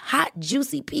buds with hot,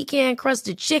 juicy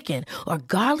pecan-crusted chicken or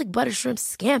garlic butter shrimp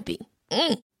scampi.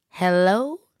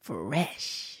 Hello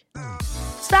Fresh.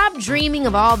 Stop dreaming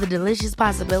of all the delicious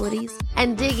possibilities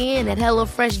and dig in at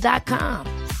HelloFresh.com.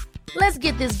 Let's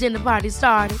get this dinner party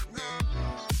started.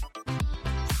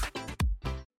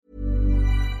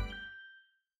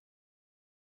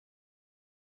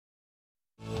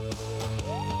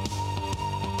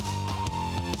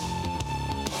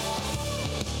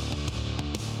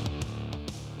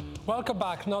 Welcome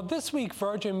back. Now, this week,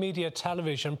 Virgin Media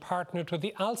Television partnered with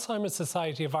the Alzheimer's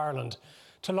Society of Ireland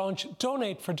to launch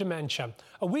Donate for Dementia,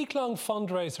 a week-long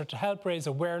fundraiser to help raise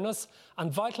awareness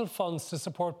and vital funds to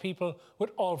support people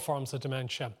with all forms of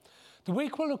dementia. The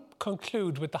week will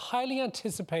conclude with the highly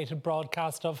anticipated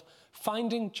broadcast of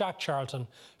Finding Jack Charlton.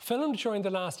 Filmed during the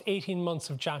last 18 months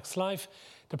of Jack's life,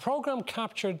 the programme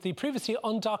captured the previously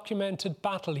undocumented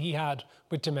battle he had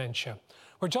with dementia.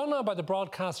 We're joined now by the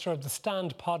broadcaster of the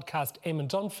Stand podcast, Eamon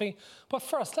Dunphy. But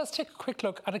first, let's take a quick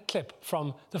look at a clip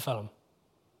from the film.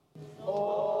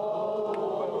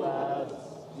 Oh, lads,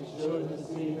 you should have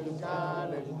seen us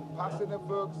gone, passing the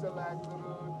books along the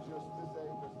road just the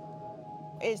same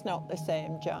as... It's not the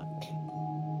same, Jack.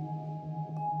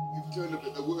 You've turned up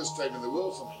at the worst time in the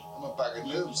world for me. I'm a bag of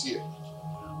nerves here.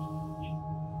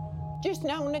 Just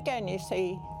now and again you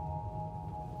see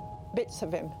bits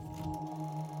of him.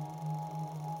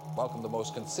 Welcome the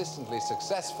most consistently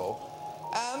successful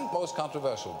and most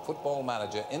controversial football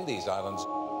manager in these islands,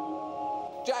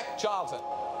 Jack Charlton.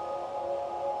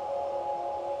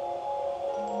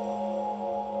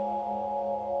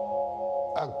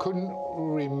 I couldn't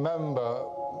remember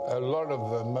a lot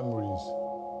of the memories.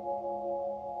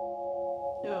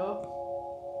 No.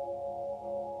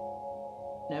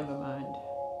 Never mind.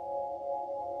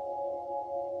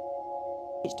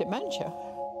 It's dementia.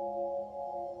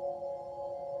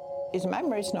 His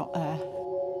memory's not there.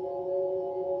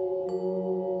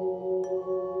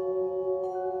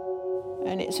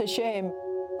 And it's a shame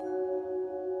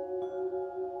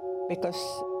because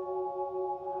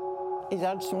he's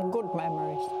had some good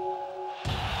memories.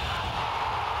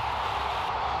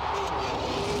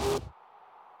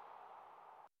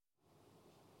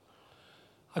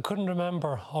 I couldn't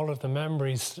remember all of the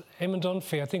memories. Eamon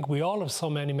Dunphy, I think we all have so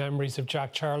many memories of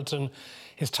Jack Charlton,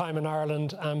 his time in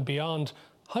Ireland and beyond.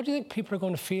 How do you think people are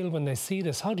going to feel when they see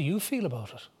this? How do you feel about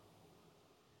it?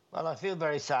 Well, I feel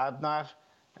very sad, Matt.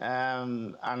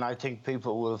 And I think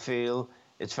people will feel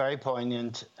it's very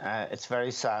poignant, it's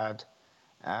very sad.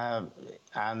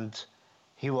 And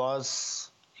he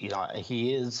was,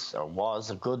 he is or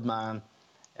was a good man.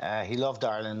 He loved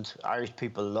Ireland. Irish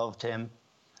people loved him.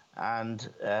 And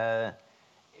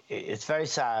it's very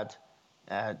sad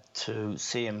to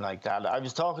see him like that. I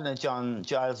was talking to John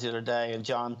Giles the other day, and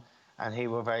John and he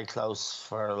were very close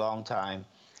for a long time.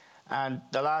 And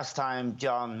the last time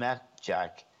John met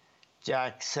Jack,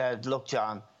 Jack said, look,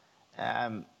 John,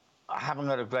 I haven't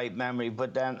got a great memory,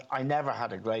 but then I never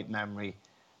had a great memory.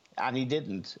 And he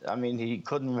didn't. I mean, he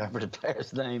couldn't remember the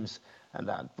players' names and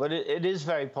that. But it is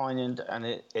very poignant, and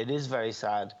it is very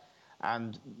sad.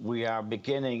 And we are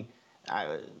beginning,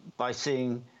 by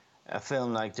seeing a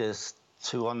film like this,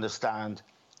 to understand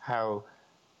how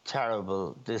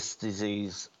terrible this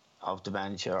disease of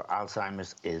dementia or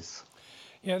Alzheimer's is.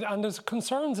 Yeah, and there's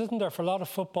concerns, isn't there, for a lot of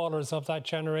footballers of that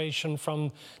generation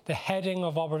from the heading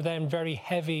of what were then very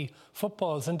heavy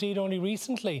footballs. Indeed, only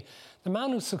recently, the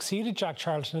man who succeeded Jack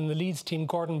Charlton in the Leeds team,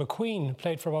 Gordon McQueen,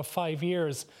 played for about 5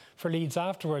 years for Leeds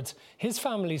afterwards. His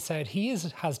family said he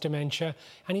has dementia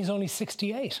and he's only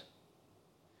 68.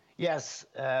 Yes,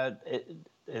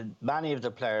 many of the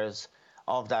players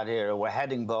of that era were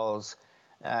heading balls,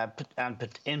 and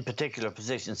in particular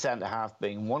position, centre-half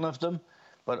being one of them,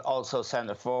 but also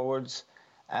centre-forwards.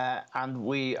 And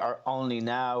we are only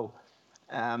now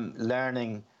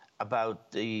learning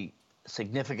about the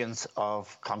significance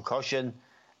of concussion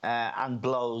and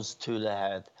blows to the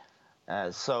head.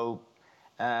 So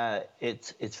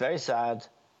it's very sad.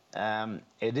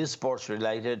 It is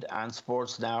sports-related, and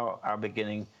sports now are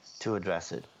beginning to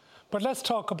address it. But let's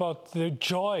talk about the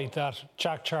joy that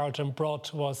Jack Charlton brought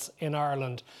to us in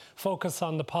Ireland. Focus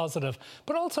on the positive.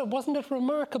 But also, wasn't it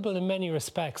remarkable in many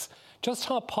respects just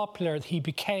how popular he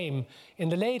became in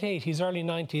the late 80s, early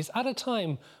 90s, at a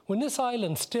time when this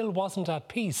island still wasn't at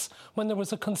peace, when there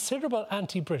was a considerable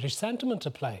anti-British sentiment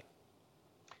at play?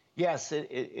 Yes,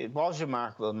 it was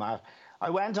remarkable, Matt. I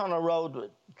went on a road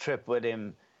trip with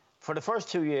him. For the first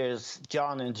 2 years,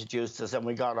 John introduced us and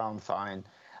we got on fine.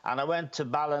 And I went to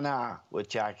Ballina with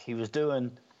Jack. He was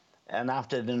doing an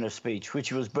after-dinner speech, which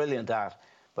he was brilliant at.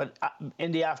 But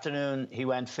in the afternoon, he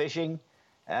went fishing,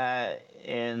 and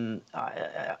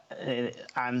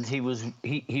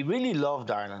he really loved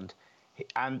Ireland.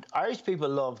 And Irish people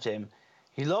loved him.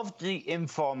 He loved the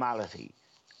informality.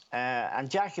 And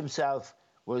Jack himself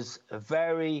was a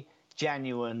very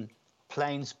genuine,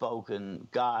 plain-spoken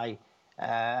guy.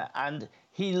 And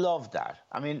he loved that.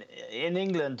 I mean, in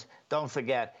England, don't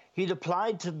forget, he'd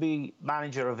applied to be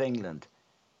manager of England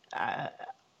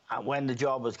when the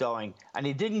job was going, and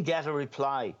he didn't get a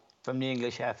reply from the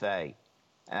English FA.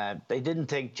 They didn't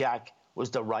think Jack was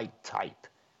the right type.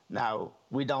 Now,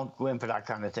 we don't go in for that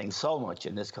kind of thing so much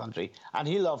in this country, and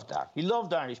he loved that. He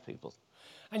loved Irish people.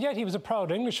 And yet he was a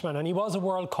proud Englishman, and he was a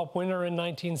World Cup winner in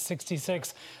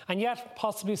 1966. And yet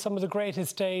possibly some of the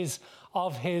greatest days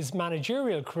of his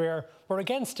managerial career were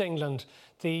against England.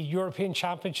 The European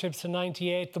Championships in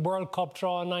 98, the World Cup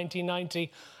draw in 1990.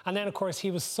 And then, of course,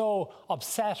 he was so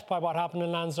upset by what happened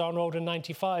in Lansdowne Road in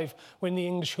 95 when the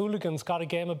English hooligans got a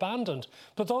game abandoned.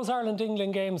 But those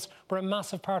Ireland-England games were a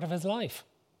massive part of his life.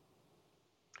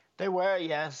 They were,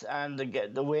 yes. And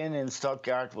the win in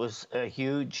Stuttgart was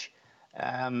huge.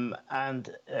 I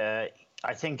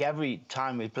think every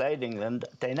time we played England,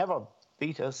 they never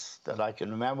beat us, that I can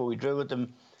remember. We drew with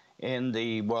them in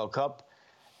the World Cup.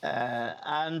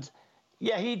 And,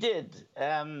 yeah, he did.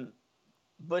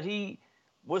 But he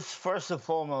was first and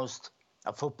foremost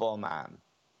a football man.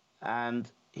 And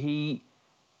he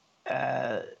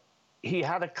had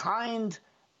a kind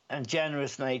and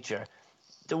generous nature.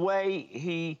 The way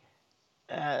he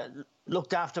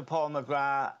looked after Paul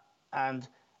McGrath and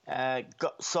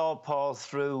saw Paul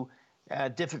through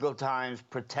difficult times,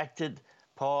 protected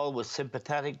Paul, was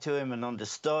sympathetic to him and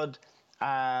understood.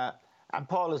 And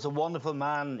Paul is a wonderful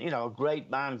man, a great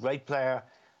man, great player.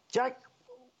 Jack,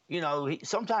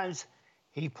 sometimes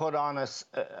he put on a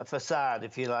facade,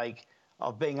 if you like,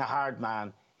 of being a hard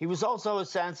man. He was also a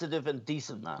sensitive and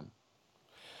decent man.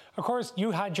 Of course,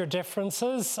 you had your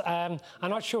differences. I'm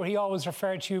not sure he always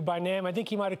referred to you by name. I think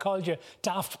he might have called you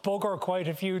Daft Bugger quite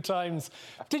a few times.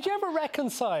 Did you ever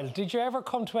reconcile? Did you ever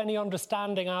come to any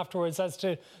understanding afterwards as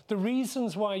to the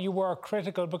reasons why you were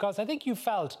critical? Because I think you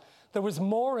felt there was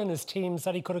more in his teams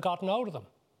that he could have gotten out of them.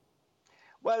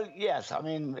 Well, yes. I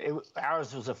mean,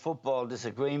 ours was a football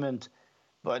disagreement,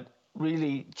 but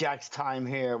really Jack's time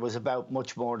here was about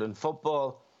much more than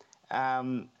football.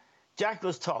 Jack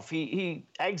was tough. He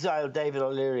exiled David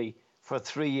O'Leary for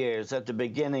 3 years at the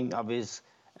beginning of his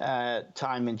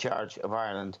time in charge of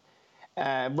Ireland.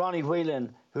 Ronnie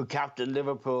Whelan, who captained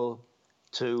Liverpool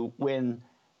to win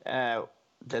the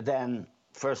then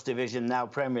First Division, now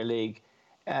Premier League,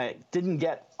 didn't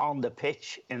get on the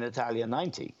pitch in Italia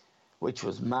 90, which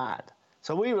was mad.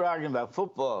 So we were arguing about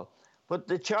football. But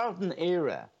the Charlton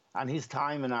era and his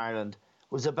time in Ireland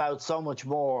was about so much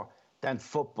more than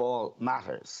football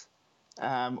matters.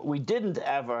 We didn't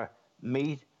ever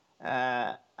meet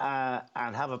and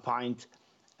have a pint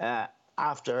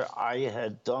after I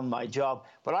had done my job.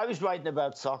 But I was writing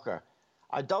about soccer.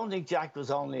 I don't think Jack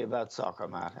was only about soccer,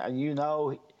 Matt. And you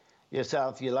know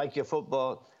yourself, you like your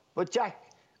football. But Jack,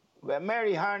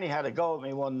 Mary Harney had a go at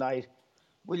me one night.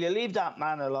 Will you leave that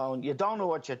man alone? You don't know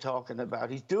what you're talking about.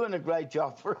 He's doing a great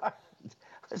job for Ireland.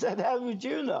 I said, how would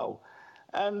you know?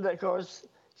 And, of course,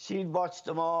 she'd watched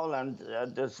them all, and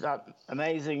there's that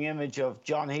amazing image of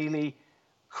John Healy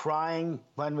crying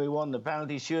when we won the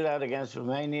penalty shootout against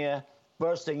Romania,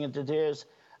 bursting into tears.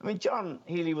 I mean, John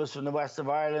Healy was from the west of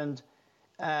Ireland.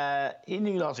 He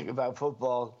knew nothing about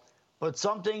football, but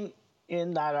something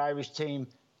in that Irish team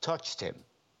touched him,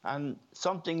 and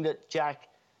something that Jack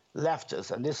left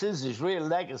us, and this is his real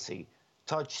legacy,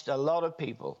 touched a lot of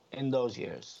people in those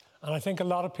years. And I think a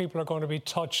lot of people are going to be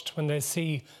touched when they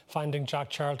see Finding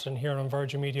Jack Charlton here on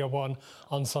Virgin Media 1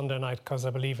 on Sunday night, because I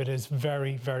believe it is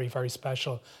very, very, very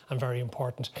special and very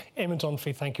important. Eamon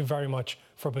Dunphy, thank you very much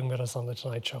for being with us on The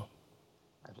Tonight Show.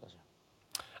 My pleasure.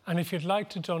 And if you'd like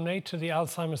to donate to the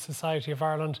Alzheimer's Society of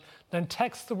Ireland, then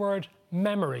text the word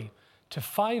MEMORY to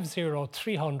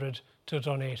 50300 to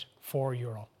donate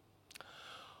 €4.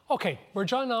 OK, we're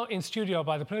joined now in studio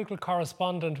by the political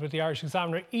correspondent with the Irish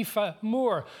Examiner, Aoife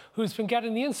Moore, who's been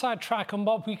getting the inside track on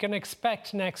what we can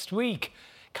expect next week.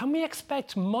 Can we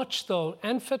expect much, though?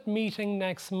 NPHET meeting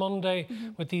next Monday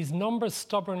with these numbers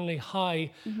stubbornly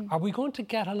high. Are we going to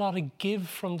get a lot of give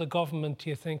from the government, do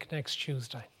you think, next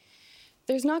Tuesday?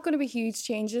 There's not going to be huge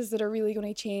changes that are really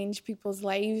going to change people's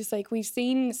lives. Like, we've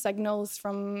seen signals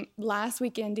from last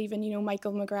weekend, even,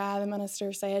 Michael McGrath, the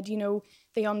minister, said,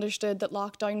 they understood that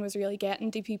lockdown was really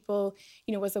getting to people,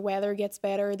 as the weather gets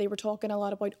better. They were talking a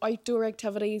lot about outdoor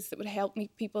activities that would help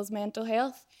meet people's mental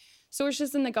health.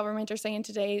 Sources in the government are saying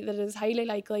today that it is highly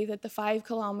likely that the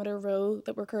 5-kilometre rule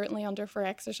that we're currently under for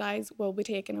exercise will be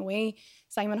taken away.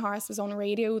 Simon Harris was on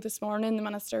radio this morning, the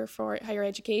Minister for Higher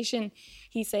Education.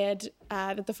 He said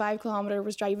that the 5-kilometre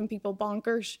was driving people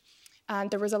bonkers. And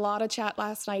there was a lot of chat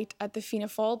last night at the Fianna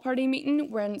Fáil party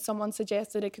meeting when someone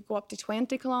suggested it could go up to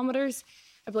 20 kilometres.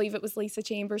 I believe it was Lisa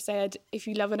Chambers said, if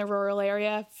you live in a rural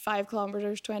area, 5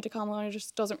 kilometres, 20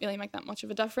 kilometres doesn't really make that much of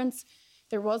a difference.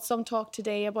 There was some talk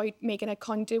today about making it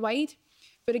county-wide,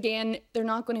 But again, they're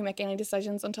not going to make any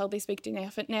decisions until they speak to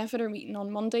NPHET. NPHET are meeting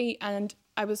on Monday, and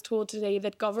I was told today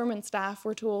that government staff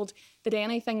were told that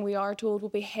anything we are told will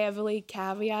be heavily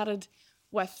caveated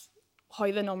with how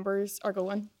the numbers are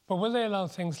going. But will they allow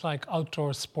things like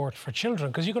outdoor sport for children?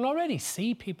 Because you can already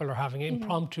see people are having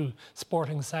impromptu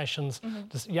sporting sessions.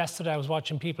 Yesterday I was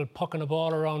watching people pucking a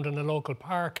ball around in a local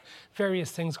park,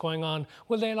 various things going on.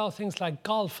 Will they allow things like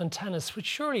golf and tennis, which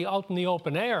surely out in the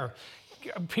open air,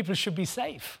 people should be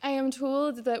safe? I am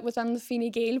told that within the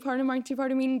Fine Gael parliamentary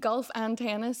party meeting, golf and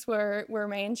tennis were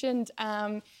mentioned.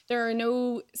 There are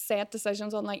no set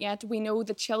decisions on that yet. We know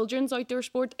that children's outdoor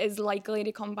sport is likely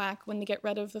to come back when they get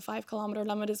rid of the 5 kilometre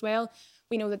limit as well.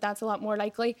 We know that that's a lot more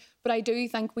likely. But I do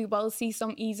think we will see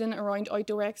some easing around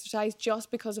outdoor exercise just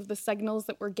because of the signals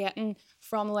that we're getting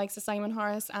from the likes of Simon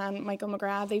Harris and Michael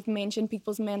McGrath. They've mentioned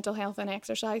people's mental health and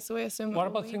exercise, so I assume... What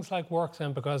about things like work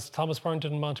then? Because Thomas Byrne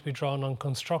didn't want to be drawn on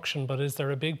construction, but is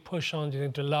there a big push on, do you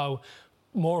think, to allow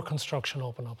more construction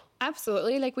open up?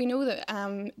 Absolutely. Like, we know that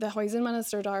the Housing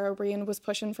Minister, Darragh O'Brien, was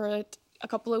pushing for it a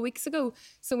couple of weeks ago.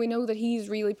 So we know that he's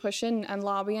really pushing and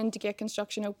lobbying to get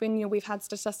construction open. You know, we've had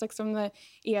statistics from the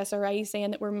ESRI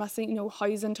saying that we're missing, you know,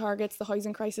 housing targets. The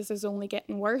housing crisis is only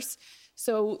getting worse.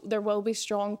 So there will be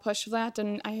strong push for that.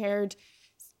 And I heard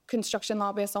construction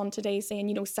lobbyists on today saying,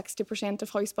 you know, 60%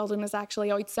 of house building is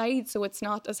actually outside, so it's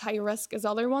not as high risk as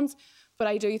other ones. But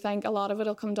I do think a lot of it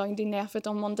will come down to NPHET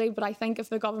on Monday. But I think if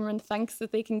the government thinks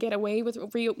that they can get away with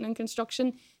reopening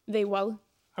construction, they will.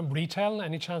 And retail,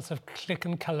 any chance of click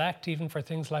and collect, even for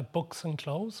things like books and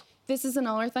clothes? This is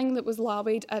another thing that was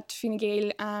lobbied at Fine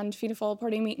Gael and Fianna Fáil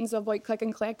party meetings about click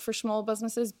and collect for small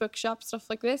businesses, bookshops, stuff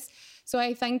like this. So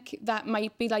I think that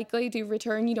might be likely to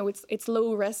return. You know, it's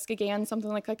low risk, again, something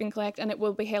like click and collect, and it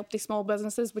will be help to small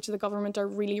businesses, which the government are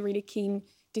really, really keen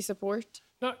to support.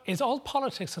 Now, is all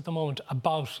politics at the moment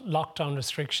about lockdown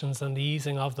restrictions and the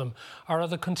easing of them? Or are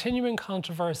the continuing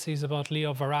controversies about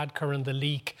Leo Varadkar and the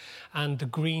leak and the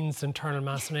Greens' internal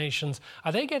machinations,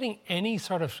 are they getting any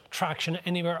sort of traction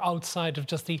anywhere outside of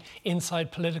just the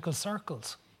inside political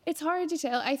circles? It's hard to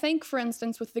tell. I think, for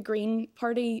instance, with the Green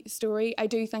Party story, I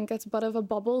do think it's a bit of a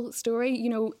bubble story. You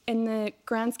know, in the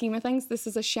grand scheme of things, this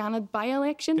is a Shannon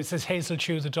by-election. This is Hazel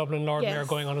Chu, the Dublin Lord Mayor,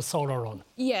 going on a solo run.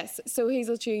 Yes, so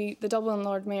Hazel Chu, the Dublin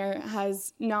Lord Mayor,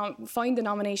 has now found the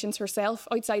nominations herself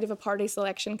outside of a party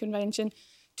selection convention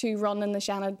to run in the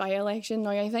Shannon by-election.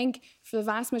 Now, I think for the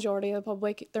vast majority of the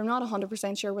public, they're not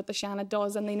 100% sure what the Shannon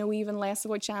does, and they know even less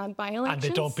about Shannon by-elections.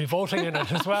 And they don't be voting in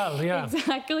it as well, yeah.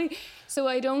 Exactly. So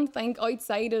I don't think,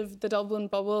 outside of the Dublin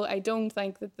bubble, I don't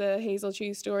think that the Hazel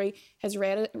Chu story has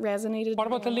resonated. What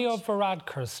about the Leo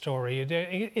Varadkar story?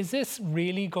 Is this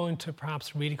really going to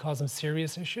perhaps really cause some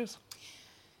serious issues?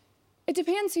 It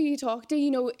depends who you talk to.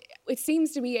 You know, it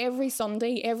seems to be every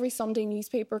Sunday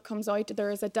newspaper comes out, there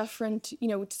is a different, you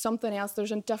know, something else,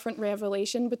 there's a different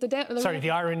revelation. But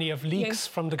the irony of leaks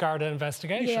from the Garda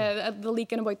investigation. Yeah, the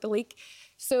leaking about the leak.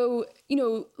 So, you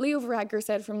know, Leo Varadkar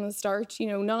said from the start, you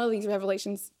know, none of these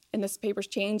revelations in this paper's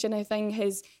change anything.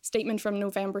 His statement from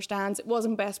November stands. It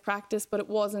wasn't best practice, but it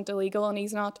wasn't illegal, and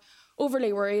he's not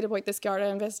overly worried about this Garda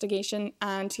investigation,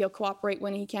 and he'll cooperate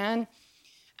when he can.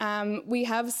 We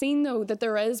have seen, though, that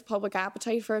there is public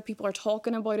appetite for it. People are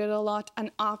talking about it a lot.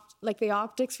 And the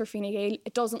optics for Fine Gael,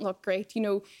 it doesn't look great. You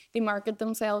know, they market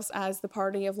themselves as the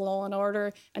party of law and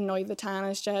order, and now the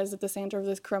Taoiseach is at the centre of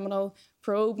this criminal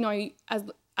probe. Now, as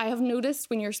I have noticed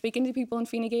when you're speaking to people in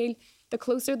Fine Gael, the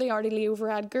closer they are to Leo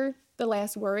Varadkar, the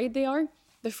less worried they are.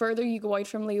 The further you go out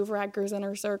from Leo Varadkar's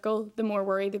inner circle, the more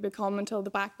worried they become, until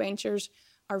the backbenchers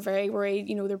are very worried.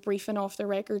 You know, they're briefing off the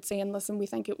record saying, listen, we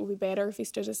think it would be better if he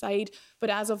stood aside. But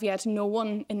as of yet, no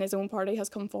one in his own party has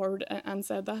come forward and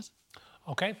said that.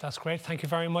 OK, that's great. Thank you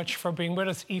very much for being with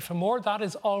us, Aoife Moore. That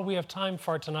is all we have time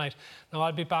for tonight. Now,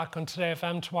 I'll be back on Today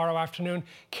FM tomorrow afternoon.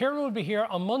 Ciara will be here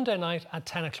on Monday night at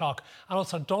 10 o'clock. And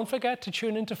also, don't forget to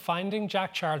tune in to Finding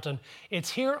Jack Charlton.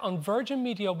 It's here on Virgin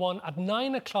Media 1 at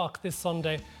 9 o'clock this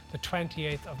Sunday, the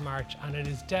 28th of March. And it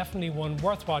is definitely one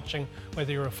worth watching,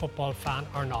 whether you're a football fan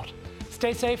or not.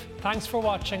 Stay safe, thanks for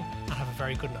watching, and have a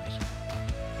very good night.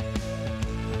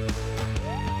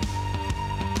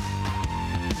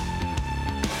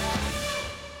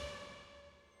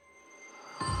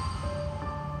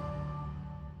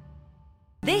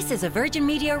 This is a Virgin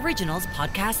Media Originals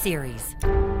podcast series.